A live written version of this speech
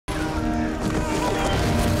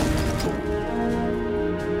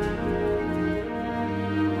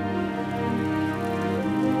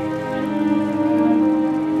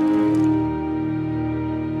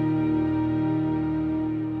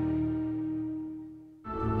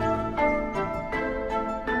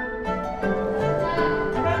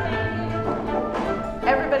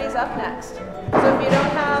up next. So if you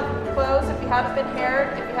don't have clothes, if you haven't been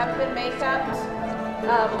haired, if you haven't been make-upped,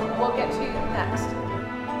 we'll get to you next.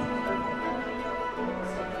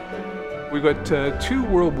 We've got two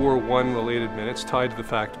World War I related minutes tied to the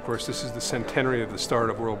fact, of course, this is the centenary of the start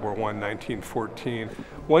of World War I, 1914.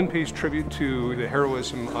 One pays tribute to the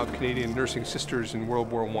heroism of Canadian nursing sisters in World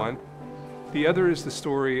War I. The other is the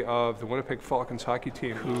story of the Winnipeg Falcons hockey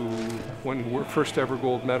team who won the first ever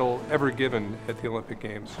gold medal ever given at the Olympic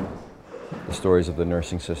Games. The stories of the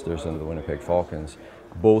nursing sisters and the Winnipeg Falcons,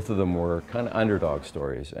 both of them were kind of underdog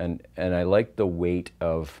stories. And I like the weight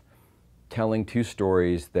of telling two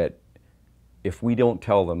stories that if we don't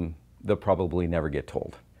tell them, they'll probably never get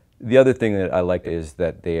told. The other thing that I like is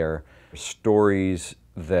that they are stories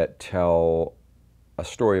that tell a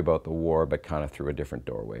story about the war, but kind of through a different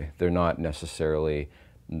doorway. They're not necessarily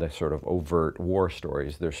the sort of overt war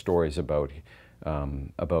stories. They're stories about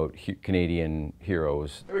Canadian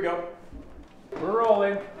heroes. Here we go. We're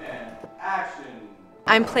rolling. And action.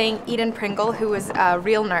 I'm playing Eden Pringle, who was a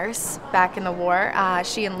real nurse back in the war.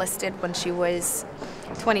 She enlisted when she was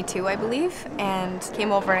 22, I believe, and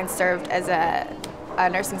came over and served as a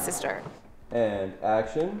nursing sister. And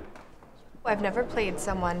action. I've never played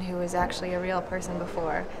someone who was actually a real person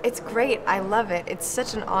before. It's great, I love it. It's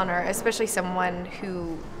such an honor, especially someone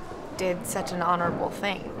who did such an honorable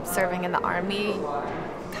thing, serving in the army,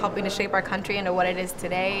 helping to shape our country into what it is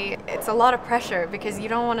today. It's a lot of pressure because you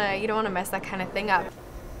don't want to mess that kind of thing up.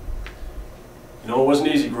 You know, it wasn't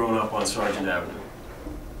easy growing up on Sargent Avenue.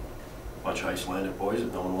 A bunch of Icelandic boys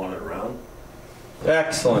that no one wanted around.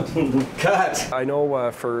 Excellent. Cut. I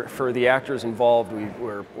know for the actors involved,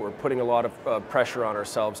 we're putting a lot of pressure on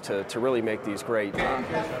ourselves to really make these great. For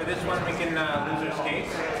this one, we can lose our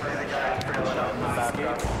skates.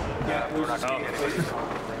 Yeah, lose our skates.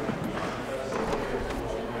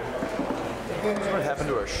 What happened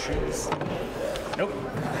to our shoes? Nope.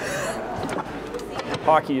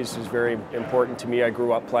 Hockey is very important to me. I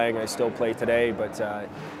grew up playing, I still play today, but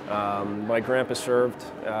my grandpa served,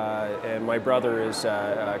 and my brother is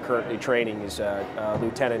currently training. He's a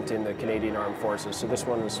lieutenant in the Canadian Armed Forces, so this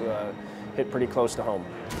one was hit pretty close to home.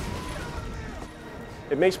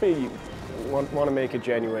 It makes me want to make it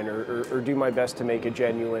genuine, or do my best to make it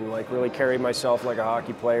genuine, like really carry myself like a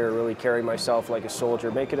hockey player, really carry myself like a soldier,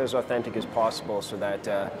 make it as authentic as possible so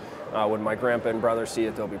that when my grandpa and brother see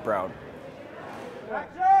it, they'll be proud.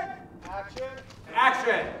 Action! Action!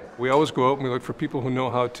 Action! We always go out and we look for people who know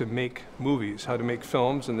how to make movies, how to make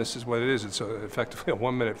films, and this is what it is. It's effectively a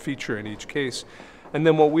 1-minute feature in each case. And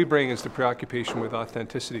then what we bring is the preoccupation with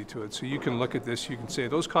authenticity to it. So you can look at this, you can say,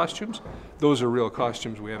 those costumes, those are real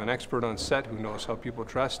costumes. We have an expert on set who knows how people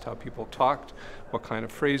dressed, how people talked, what kind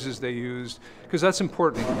of phrases they used, because that's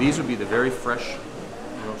important. These would be the very fresh,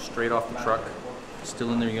 straight off the truck,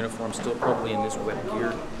 still in their uniform, still probably in this wet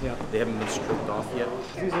gear. Yeah. They haven't been stripped off yet.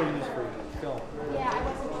 These are used for film.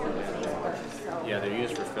 Yeah, they're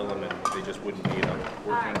used for film, and they just wouldn't be in a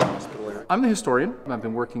working hospital area. I'm the historian. I've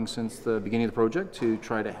been working since the beginning of the project to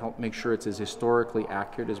try to help make sure it's as historically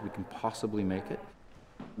accurate as we can possibly make it.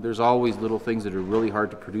 There's always little things that are really hard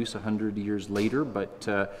to produce 100 years later, but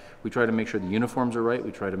we try to make sure the uniforms are right,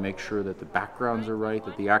 we try to make sure that the backgrounds are right,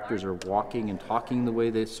 that the actors are walking and talking the way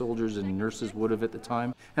the soldiers and nurses would have at the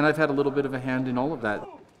time. And I've had a little bit of a hand in all of that.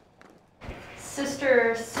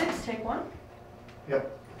 Sister 6, take 1.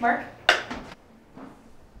 Yep. Mark?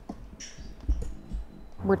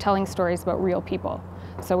 We're telling stories about real people,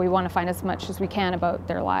 so we want to find as much as we can about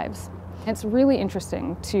their lives. It's really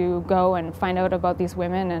interesting to go and find out about these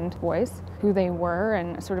women and boys, who they were,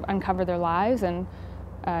 and sort of uncover their lives. And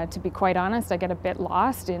to be quite honest, I get a bit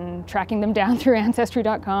lost in tracking them down through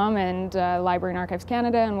Ancestry.com and Library and Archives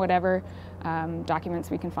Canada and whatever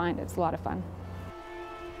documents we can find. It's a lot of fun.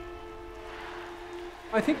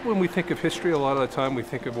 I think when we think of history, a lot of the time we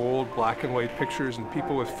think of old black and white pictures and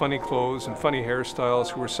people with funny clothes and funny hairstyles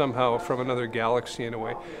who are somehow from another galaxy in a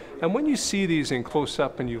way. And when you see these in close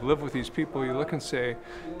up and you live with these people, you look and say,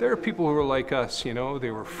 there are people who are like us, they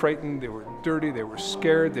were frightened, they were dirty, they were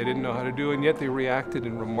scared, they didn't know how to do it, and yet they reacted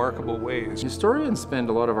in remarkable ways. Historians spend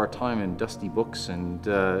a lot of our time in dusty books and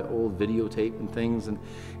old videotape and things, and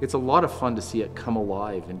it's a lot of fun to see it come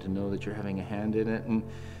alive and to know that you're having a hand in it. And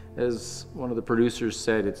as one of the producers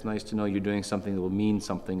said, it's nice to know you're doing something that will mean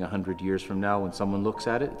something 100 years from now. When someone looks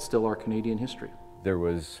at it, it's still our Canadian history. There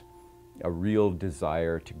was a real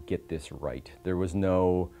desire to get this right. There was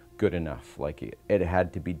no good enough. Like it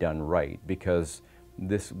had to be done right, because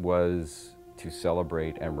this was to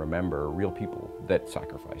celebrate and remember real people that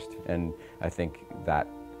sacrificed. And I think that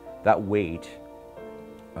weight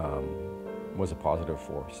was a positive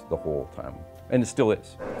force the whole time, and it still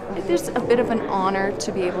is. There's a bit of an honor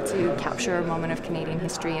to be able to capture a moment of Canadian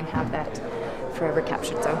history and have that forever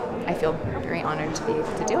captured, so I feel very honored to be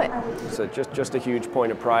able to do it. So just a huge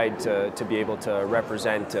point of pride to be able to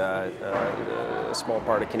represent a small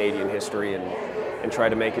part of Canadian history and try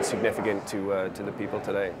to make it significant to the people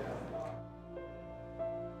today.